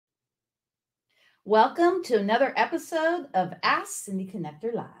Welcome to another episode of Ask Cindy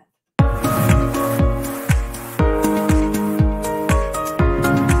Connector Live.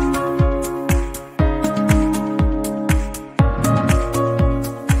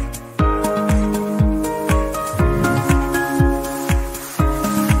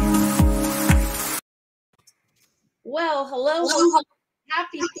 Well, hello.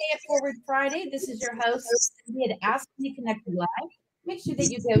 Happy Pay It Forward Friday. This is your host, Cindy at Ask Cindy Connector Live. Make sure that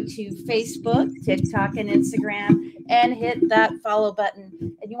you go to Facebook, TikTok, and Instagram and hit that follow button.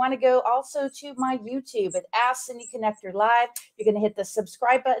 And you want to go also to my YouTube at Ask Cindy Connector Live. You're going to hit the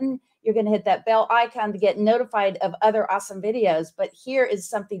subscribe button. You're going to hit that bell icon to get notified of other awesome videos. But here is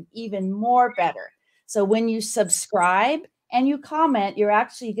something even more better. So when you subscribe and you comment, you're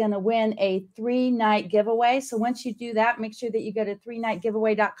actually going to win a 3-night giveaway. So once you do that, make sure that you go to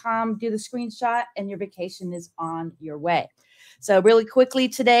 3nightgiveaway.com, do the screenshot, and your vacation is on your way. So really quickly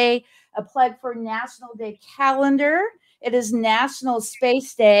today, a plug for National Day Calendar. It is National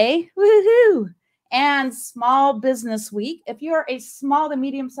Space Day, woohoo, and Small Business Week. If you're a small to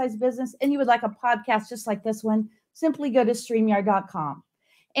medium-sized business and you would like a podcast just like this one, simply go to StreamYard.com.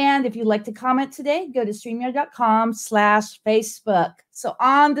 And if you'd like to comment today, go to StreamYard.com/Facebook. So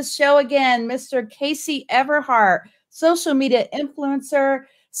on the show again, Mr. Casey Eberhart, social media influencer,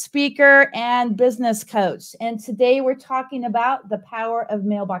 speaker, and business coach. And today we're talking about the power of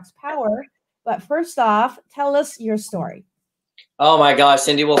MailBox Power. But first off, tell us your story. Oh my gosh,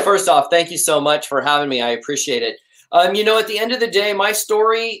 Cindy. Well, first off, thank you so much for having me. I appreciate it. At the end of the day, my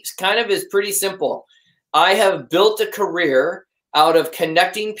story is pretty simple. I have built a career out of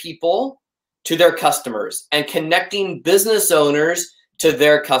connecting people to their customers and connecting business owners to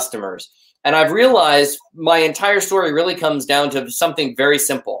their customers. And I've realized my entire story really comes down to something very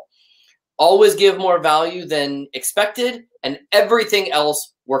simple. Always give more value than expected, and everything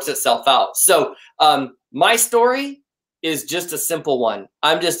else works itself out. So my story is just a simple one.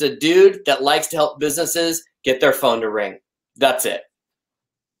 I'm just a dude that likes to help businesses get their phone to ring. That's it.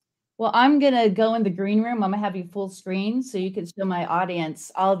 Well, I'm going to go in the green room. I'm going to have you full screen so you can show my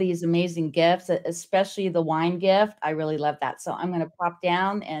audience all these amazing gifts, especially the wine gift. I really love that. So I'm going to pop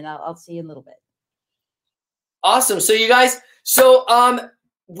down and I'll see you in a little bit. Awesome. So you guys,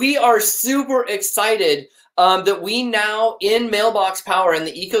 we are super excited that we now in MailBox Power in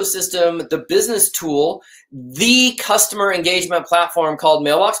the ecosystem, the business tool, the customer engagement platform called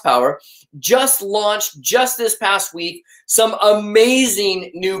MailBox Power, just launched just this past week some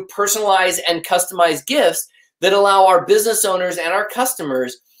amazing new personalized and customized gifts that allow our business owners and our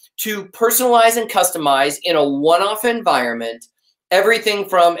customers to personalize and customize in a one-off environment, everything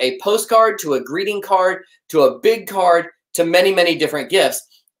from a postcard to a greeting card to a big card to many, many different gifts,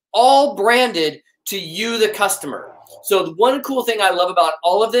 all branded to you, the customer. So the one cool thing I love about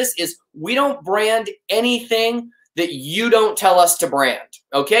all of this is we don't brand anything that you don't tell us to brand.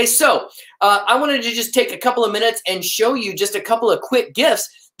 Okay, so I wanted to just take a couple of minutes and show you just a couple of quick gifts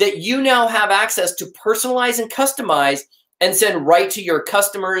that you now have access to personalize and customize and send right to your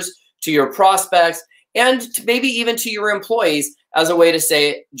customers, to your prospects, and maybe even to your employees as a way to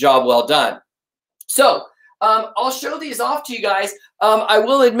say, job well done. So I'll show these off to you guys. I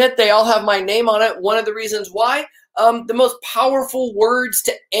will admit they all have my name on it. One of the reasons why, the most powerful words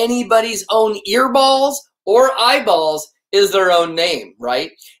to anybody's own earballs or eyeballs is their own name,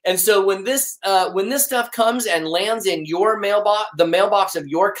 right? And so when this stuff comes and lands in your mailbox, the mailbox of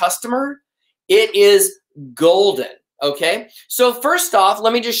your customer, it is golden, okay? So first off,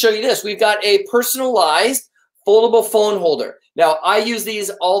 let me just show you this. We've got a personalized foldable phone holder. Now, I use these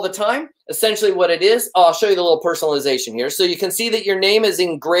all the time. Essentially what it is, I'll show you the little personalization here. So you can see that your name is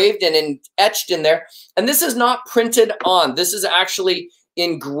engraved and etched in there. And this is not printed on. This is actually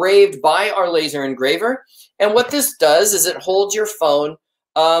engraved by our laser engraver. And what this does is it holds your phone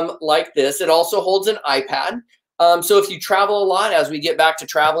like this. It also holds an iPad. So if you travel a lot, as we get back to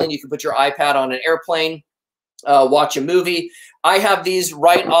traveling, you can put your iPad on an airplane, watch a movie. I have these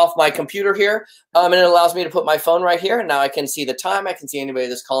right off my computer here, and it allows me to put my phone right here. And now I can see the time. I can see anybody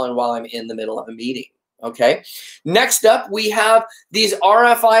that's calling while I'm in the middle of a meeting. Okay. Next up, we have these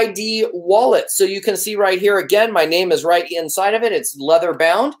RFID wallets. So you can see right here, again, my name is right inside of it. It's leather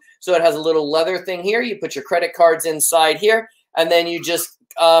bound. So it has a little leather thing here. You put your credit cards inside here, and then you just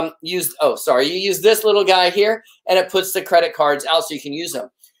you use this little guy here, and it puts the credit cards out so you can use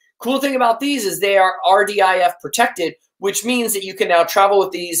them. Cool thing about these is they are RDIF protected, which means that you can now travel with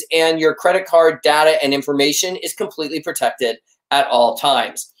these and your credit card data and information is completely protected at all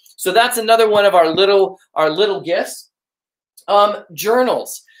times. So that's another one of our little gifts.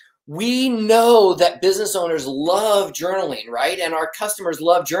 Journals. We know that business owners love journaling, right? And our customers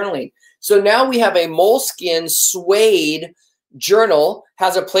love journaling. So now we have a moleskin suede journal,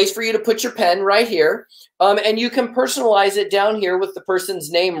 has a place for you to put your pen right here. And you can personalize it down here with the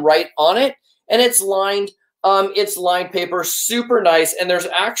person's name right on it. And it's lined paper, super nice. And there's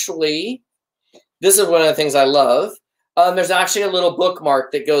actually, this is one of the things I love. There's actually a little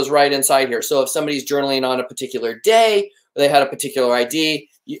bookmark that goes right inside here. So if somebody's journaling on a particular day, or they had a particular idea,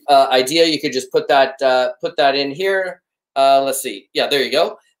 you could just put that in here. Let's see. Yeah, there you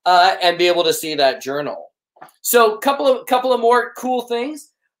go. And be able to see that journal. So couple of more cool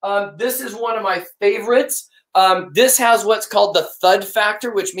things. This is one of my favorites. This has what's called the thud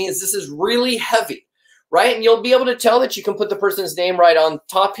factor, which means this is really heavy, right? And you'll be able to tell that you can put the person's name right on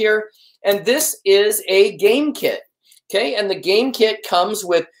top here. And this is a game kit, okay? And the game kit comes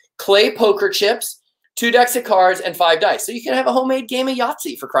with clay poker chips, 2 decks of cards, and 5 dice. So you can have a homemade game of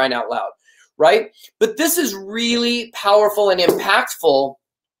Yahtzee, for crying out loud, right? But this is really powerful and impactful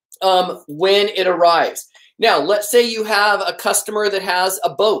when it arrives. Now, let's say you have a customer that has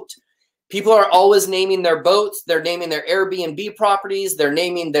a boat. People are always naming their boats. They're naming their Airbnb properties. They're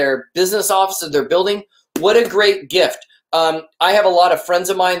naming their business office of their building. What a great gift. I have a lot of friends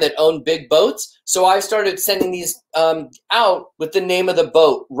of mine that own big boats. So I started sending these out with the name of the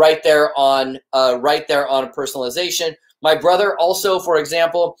boat right there on a personalization. My brother also, for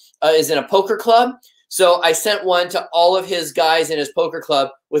example, is in a poker club. So I sent one to all of his guys in his poker club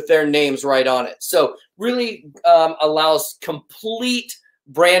with their names right on it. So really allows complete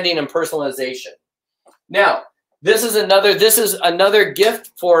branding and personalization. Now, this is another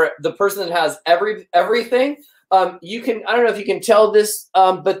gift for the person that has everything. You can, I don't know if you can tell this,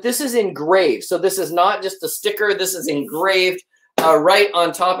 but this is engraved. So this is not just a sticker. This is engraved right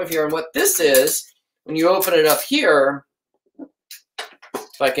on top of here. And what this is, when you open it up here,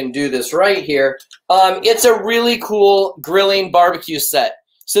 if I can do this right here, it's a really cool grilling barbecue set.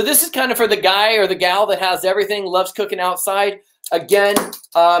 So this is kind of for the guy or the gal that has everything, loves cooking outside. Again,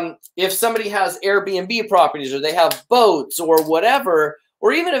 if somebody has Airbnb properties or they have boats or whatever,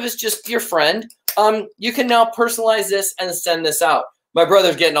 or even if it's just your friend, you can now personalize this and send this out. My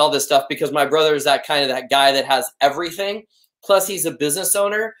brother's getting all this stuff because my brother is that guy that has everything. Plus, he's a business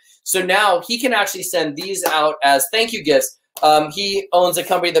owner. So now he can actually send these out as thank you gifts. He owns a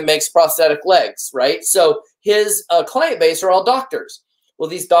company that makes prosthetic legs, right? So his client base are all doctors. Well,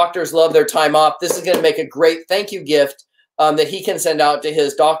 these doctors love their time off. This is going to make a great thank you gift that he can send out to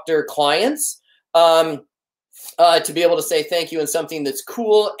his doctor clients to be able to say thank you in something that's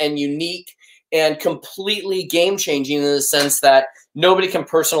cool and unique and completely game-changing in the sense that nobody can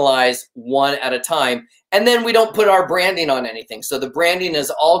personalize one at a time. And then we don't put our branding on anything. So the branding is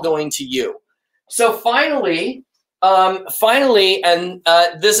all going to you. So finally,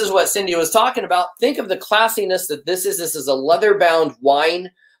 this is what Cindy was talking about. Think of the classiness that this is. This is a leather-bound wine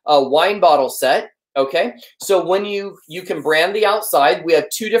bottle set. Okay, so when you can brand the outside, we have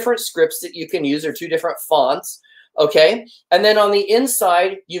 2 different scripts that you can use or 2 different fonts. Okay, and then on the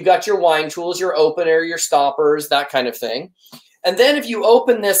inside, you've got your wine tools, your opener, your stoppers, that kind of thing. And then if you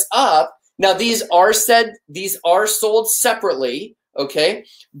open this up, now these are sold separately. Okay,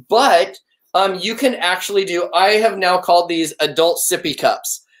 but you can actually do, I have now called these adult sippy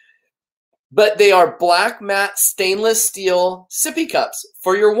cups, but they are black matte stainless steel sippy cups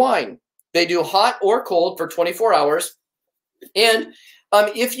for your wine. They do hot or cold for 24 hours. And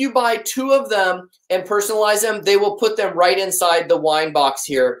if you buy 2 of them and personalize them, they will put them right inside the wine box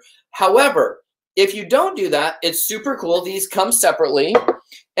here. However, if you don't do that, it's super cool. These come separately.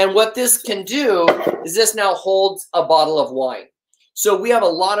 And what this can do is this now holds a bottle of wine. So we have a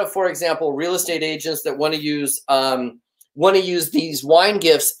lot of, for example, real estate agents that want to use these wine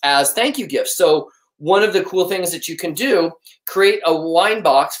gifts as thank you gifts. So one of the cool things that you can do, create a wine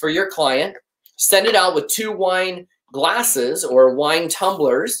box for your client, send it out with 2 wine glasses or wine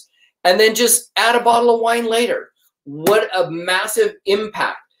tumblers, and then just add a bottle of wine later. What a massive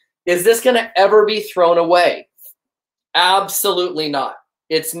impact. Is this going to ever be thrown away? Absolutely not.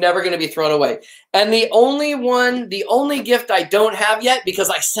 It's never going to be thrown away. And the only gift I don't have yet,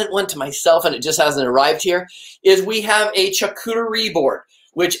 because I sent one to myself and it just hasn't arrived here, is we have a charcuterie board,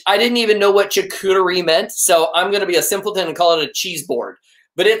 which I didn't even know what charcuterie meant. So I'm going to be a simpleton and call it a cheese board.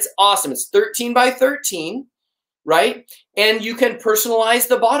 But it's awesome. It's 13 by 13, right? And you can personalize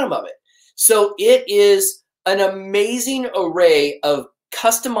the bottom of it. So it is an amazing array of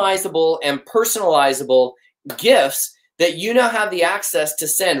customizable and personalizable gifts that you now have the access to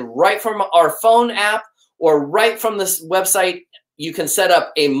send right from our phone app or right from this website. You can set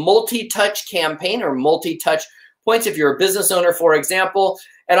up a multi-touch campaign or multi-touch points if you're a business owner, for example,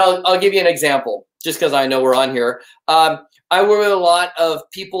 And I'll give you an example, just because I know we're on here. I work with a lot of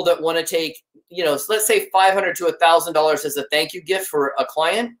people that want to take, you know, let's say $500 to $1,000 as a thank you gift for a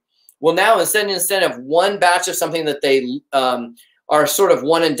client. Well, now instead of one batch of something that they are sort of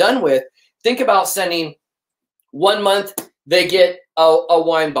one and done with, think about sending 1 month, they get a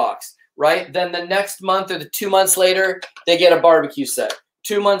wine box, right? Then the next month or the 2 months later, they get a barbecue set.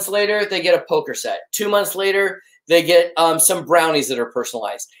 2 months later, they get a poker set. 2 months later, they get some brownies that are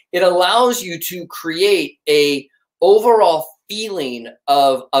personalized. It allows you to create a overall feeling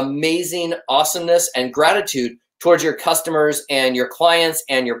of amazing awesomeness and gratitude towards your customers and your clients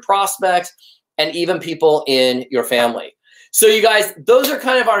and your prospects and even people in your family. So you guys, those are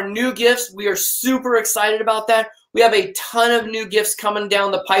kind of our new gifts. We are super excited about that. We have a ton of new gifts coming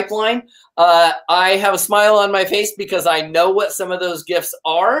down the pipeline. I have a smile on my face because I know what some of those gifts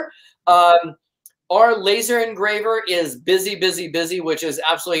are. Our laser engraver is busy, which is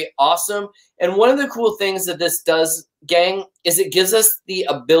absolutely awesome. And one of the cool things that this does, gang, is it gives us the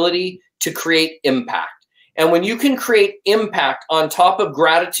ability to create impact. And when you can create impact on top of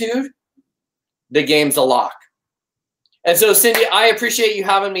gratitude, the game's a lock. And so, Cindy, I appreciate you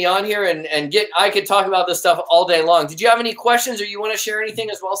having me on here, and I could talk about this stuff all day long. Did you have any questions, or you want to share anything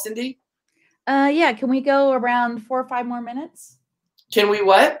as well, Cindy? Yeah. Can we go around 4 or 5 more minutes? Can we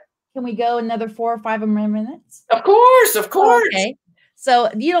what? Can we go another 4 or 5 more minutes? Of course, of course. Okay. So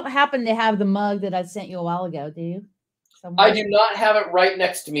you don't happen to have the mug that I sent you a while ago, do you? Somewhere? I do not have it right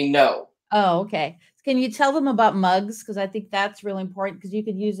next to me, no. Oh, okay. Can you tell them about mugs? Because I think that's really important, because you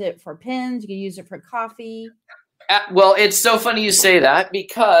could use it for pins. You could use it for coffee. Well, it's so funny you say that,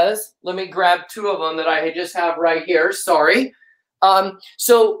 because let me grab 2 of them that I just have right here. Sorry.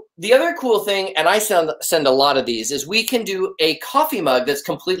 So the other cool thing, and I send a lot of these, is we can do a coffee mug that's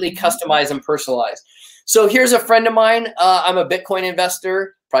completely customized and personalized. So here's a friend of mine. I'm a Bitcoin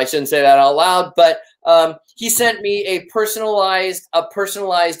investor. Probably shouldn't say that out loud, but he sent me a personalized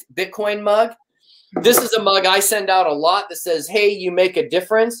Bitcoin mug. This is a mug I send out a lot that says, "Hey, you make a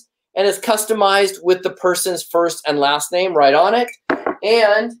difference." And it's customized with the person's first and last name right on it.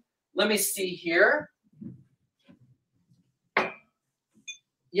 And let me see here.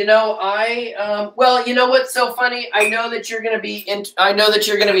 You know, well, you know what's so funny? I know that you're going to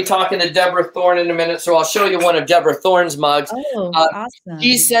be talking to Deborah Thorne in a minute, so I'll show you one of Deborah Thorne's mugs. Oh, awesome.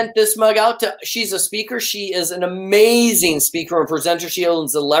 She sent this mug out to, she's a speaker. She is an amazing speaker and presenter. She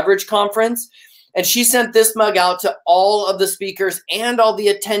owns the Leverage Conference. And she sent this mug out to all of the speakers and all the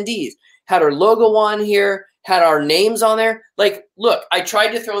attendees. Had her logo on here, had our names on there. Like, look, I tried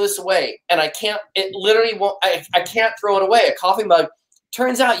to throw this away, and I can't, it literally won't, I can't throw it away. A coffee mug,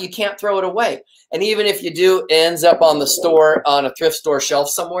 turns out you can't throw it away. And even if you do, it ends up on the store, on a thrift store shelf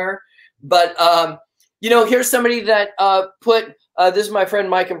somewhere. But, you know, here's somebody that put, this is my friend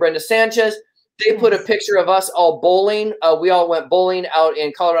Mike and Brenda Sanchez. They put a picture of us all bowling. We all went bowling out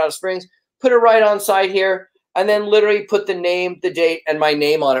in Colorado Springs. Put it right on side here, and then literally put the name, the date, and my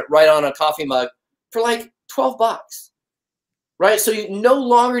name on it right on a coffee mug for like $12, right? So you no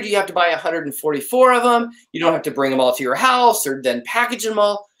longer do you have to buy 144 of them. You don't have to bring them all to your house or then package them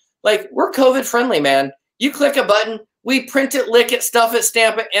all. Like, we're COVID friendly, man. You click a button, we print it, lick it, stuff it,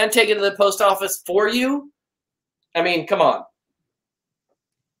 stamp it, and take it to the post office for you. I mean, come on.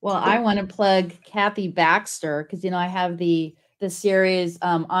 Well, I want to plug Kathy Baxter, because, you know, I have the series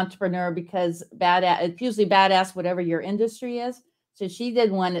Entrepreneur Because Badass. It's usually badass whatever your industry is. So she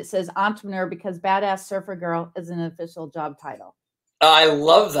did one that says Entrepreneur Because Badass Surfer Girl is an official job title. I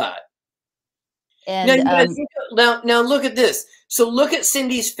love that. And now look at this. So look at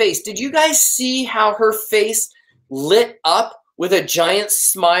Cindy's face. Did you guys see how her face lit up with a giant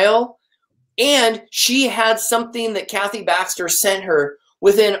smile? And she had something that Kathy Baxter sent her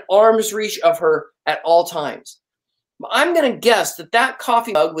within arm's reach of her at all times. I'm going to guess that that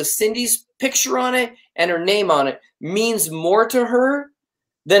coffee mug with Cindy's picture on it and her name on it means more to her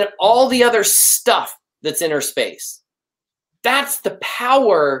than all the other stuff that's in her space. That's the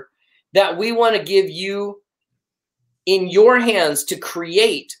power that we want to give you in your hands to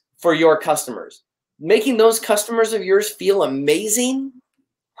create for your customers. Making those customers of yours feel amazing.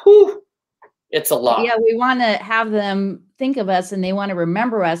 Whew, it's a lot. Yeah, we want to have them think of us, and they want to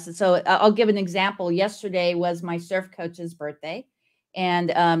remember us. And so I'll give an example. Yesterday was my surf coach's birthday.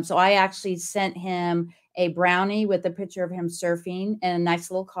 And so I actually sent him a brownie with a picture of him surfing and a nice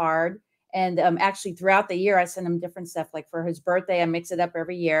little card. And actually throughout the year, I send him different stuff. Like for his birthday, I mix it up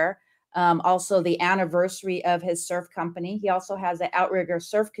every year. Also the anniversary of his surf company. He also has an outrigger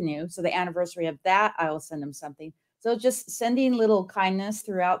surf canoe. So the anniversary of that, I will send him something. So just sending little kindness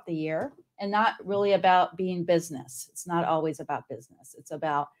throughout the year. and not really about being business. It's not always about business. It's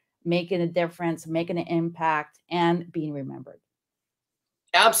about making a difference, making an impact, and being remembered.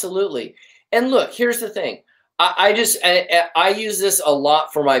 Absolutely. And look, here's the thing. I use this a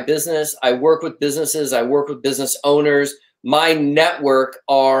lot for my business. I work with businesses. I work with business owners. My network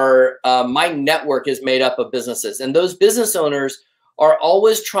is made up of businesses, and those business owners are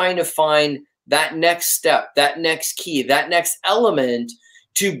always trying to find that next step, that next key, that next element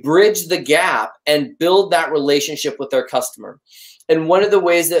to bridge the gap and build that relationship with their customer. And one of the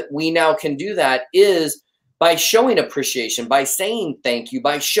ways that we now can do that is by showing appreciation, by saying thank you,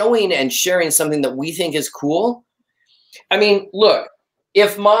 by showing and sharing something that we think is cool. I mean, look,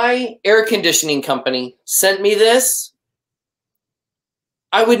 if my air conditioning company sent me this,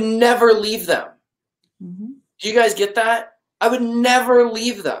 I would never leave them. Mm-hmm. Do you guys get that? I would never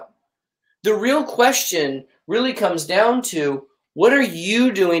leave them. The real question really comes down to, what are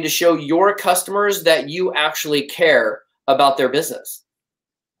you doing to show your customers that you actually care about their business?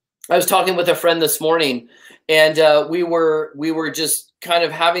 I was talking with a friend this morning, and we were just kind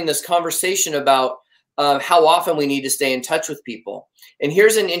of having this conversation about how often we need to stay in touch with people. And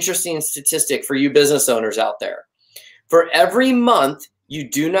here's an interesting statistic for you business owners out there. For every month you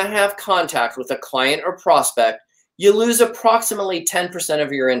do not have contact with a client or prospect, you lose approximately 10%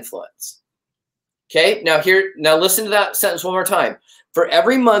 of your influence. Okay, now listen to that sentence one more time. For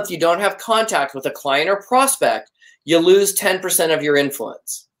every month you don't have contact with a client or prospect, you lose 10% of your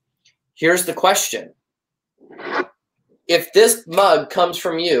influence. Here's the question. If this mug comes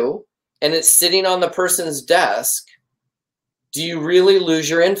from you and it's sitting on the person's desk, do you really lose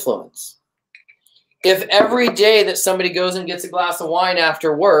your influence? If every day that somebody goes and gets a glass of wine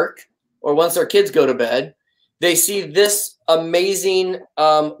after work, or once their kids go to bed, they see this amazing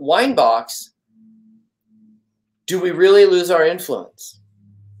wine box, do we really lose our influence?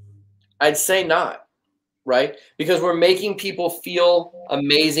 I'd say not, right? Because we're making people feel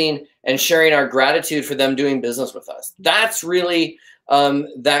amazing and sharing our gratitude for them doing business with us. That's really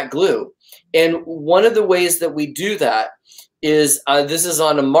that glue. And one of the ways that we do that is, this is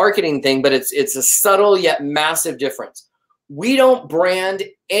on a marketing thing, but it's a subtle yet massive difference. We don't brand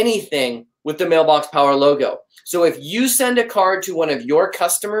anything with the MailBox Power logo. So if you send a card to one of your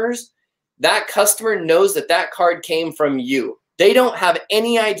customers, that customer knows that that card came from you. They don't have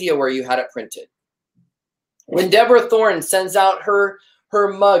any idea where you had it printed. When Deborah Thorne sends out her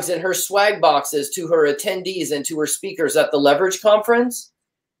mugs and her swag boxes to her attendees and to her speakers at the Leverage Conference,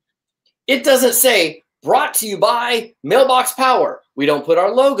 it doesn't say, brought to you by MailBox Power. We don't put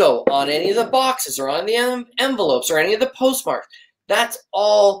our logo on any of the boxes or on the envelopes or any of the postmarks. That's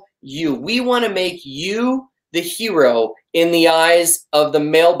all you. We want to make you the hero in the eyes of the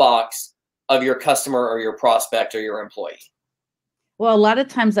mailbox of your customer or your prospect or your employee. Well, a lot of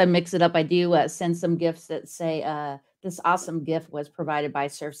times I mix it up. I do send some gifts that say, this awesome gift was provided by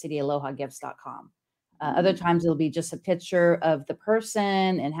surfcityaloha.gifts.com. Other times it'll be just a picture of the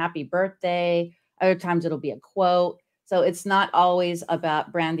person and happy birthday. Other times it'll be a quote. So it's not always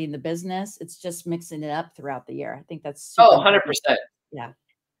about branding the business. It's just mixing it up throughout the year. I think that's super 100%. Yeah.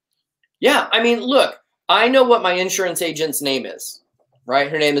 Yeah. I mean, look, I know what my insurance agent's name is,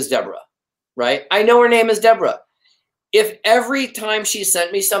 right? Her name is Deborah, right? I know her name is Deborah. If every time she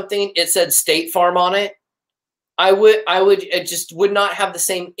sent me something, it said State Farm on it, it just would not have the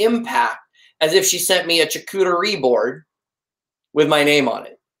same impact as if she sent me a charcuterie board with my name on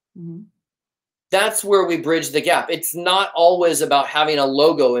it. Mm-hmm. That's where we bridge the gap. It's not always about having a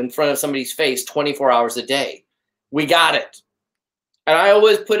logo in front of somebody's face 24 hours a day. We got it. And I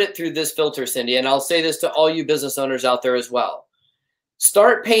always put it through this filter, Cindy, and I'll say this to all you business owners out there as well.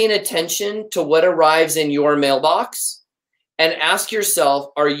 Start paying attention to what arrives in your mailbox and ask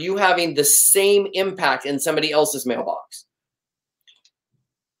yourself, are you having the same impact in somebody else's mailbox?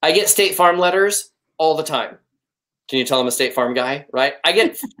 I get State Farm letters all the time. Can you tell I'm a State Farm guy, right? I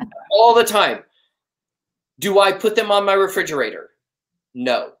get all the time. Do I put them on my refrigerator?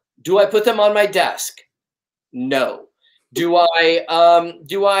 No. Do I put them on my desk? No. Do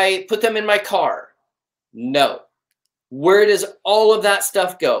I put them in my car? No. Where does all of that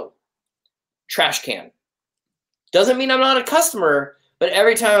stuff go? Trash can. Doesn't mean I'm not a customer, but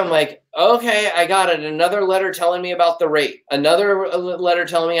every time I'm like, okay, I got it. Another letter telling me about the rate. Another letter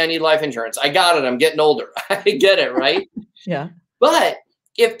telling me I need life insurance. I got it. I'm getting older. I get it, right? Yeah. But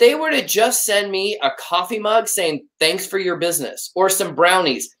if they were to just send me a coffee mug saying, thanks for your business, or some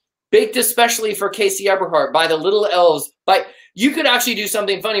brownies, baked especially for Casey Eberhart by the Little Elves, you could actually do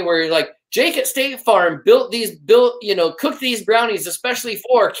something funny where you're like, Jake at State Farm cooked these brownies especially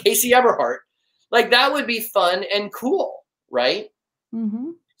for Casey Eberhart. Like, that would be fun and cool, right?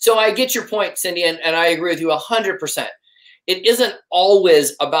 Mm-hmm. So I get your point, Cindy, and I agree with you 100%. It isn't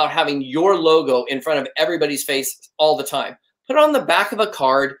always about having your logo in front of everybody's face all the time. Put it on the back of a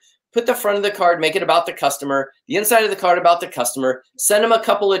card, put the front of the card, make it about the customer, the inside of the card about the customer, send them a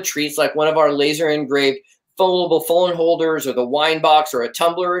couple of treats like one of our laser engraved foldable phone holders or the wine box or a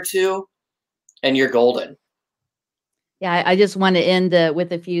tumbler or two, and you're golden. Yeah, I just want to end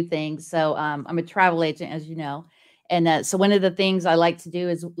with a few things. So I'm a travel agent, as you know. And so one of the things I like to do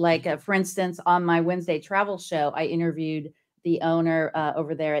is like, for instance, on my Wednesday travel show, I interviewed the owner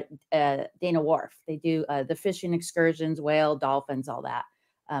over there at Dana Wharf. They do the fishing excursions, whale, dolphins, all that.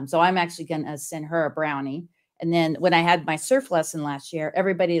 So I'm actually going to send her a brownie. And then when I had my surf lesson last year,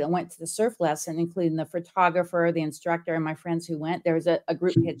 everybody that went to the surf lesson, including the photographer, the instructor, and my friends who went, there was a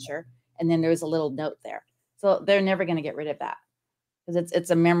group picture. And then there was a little note there. So they're never going to get rid of that because it's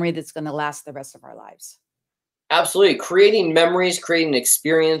a memory that's going to last the rest of our lives. Absolutely. Creating memories, creating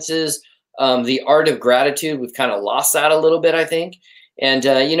experiences, the art of gratitude. We've kind of lost that a little bit, I think. And,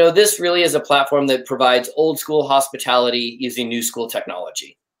 you know, this really is a platform that provides old school hospitality using new school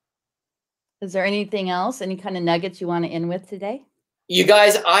technology. Is there anything else, any kind of nuggets you want to end with today? You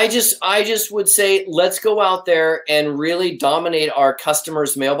guys, I just would say, let's go out there and really dominate our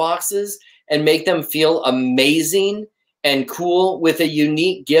customers' mailboxes and make them feel amazing and cool with a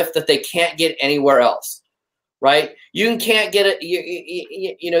unique gift that they can't get anywhere else, right? You can't get it,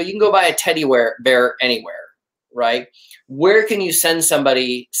 you know, you can go buy a teddy bear anywhere, right? Where can you send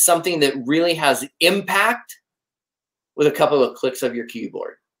somebody something that really has impact with a couple of clicks of your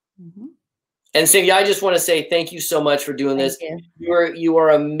keyboard? Mm-hmm. And Cindy, I just want to say thank you so much for doing this. You are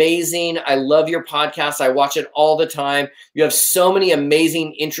amazing. I love your podcast. I watch it all the time. You have so many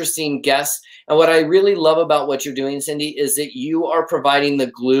amazing, interesting guests. And what I really love about what you're doing, Cindy, is that you are providing the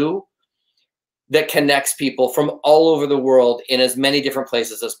glue that connects people from all over the world in as many different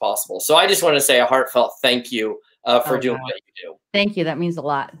places as possible. So I just want to say a heartfelt thank you for doing what you do. Thank you. That means a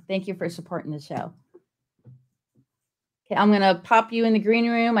lot. Thank you for supporting the show. I'm going to pop you in the green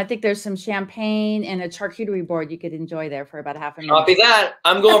room. I think there's some champagne and a charcuterie board you could enjoy there for about half a minute. Copy that.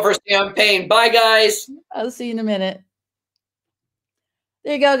 I'm going for champagne. Bye, guys. I'll see you in a minute.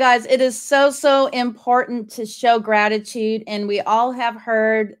 There you go, guys. It is so important to show gratitude. And we all have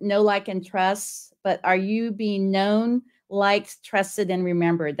heard know, like, and trust. But are you being known, liked, trusted, and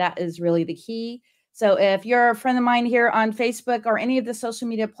remembered? That is really the key. So if you're a friend of mine here on Facebook or any of the social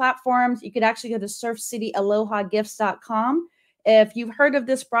media platforms, you could actually go to surfcityaloha.gifts.com. If you've heard of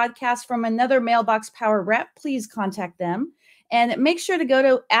this broadcast from another MailBox Power rep, please contact them. And make sure to go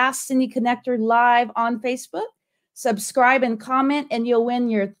to Ask Cindy Connector Live on Facebook. Subscribe and comment, and you'll win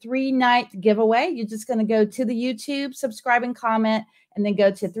your 3-night giveaway. You're just going to go to the YouTube, subscribe and comment, and then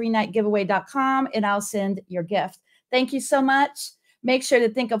go to 3nightgiveaway.com, and I'll send your gift. Thank you so much. Make sure to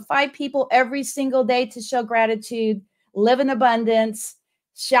think of 5 people every single day to show gratitude, live in abundance,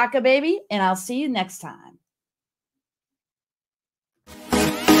 shaka baby, and I'll see you next time.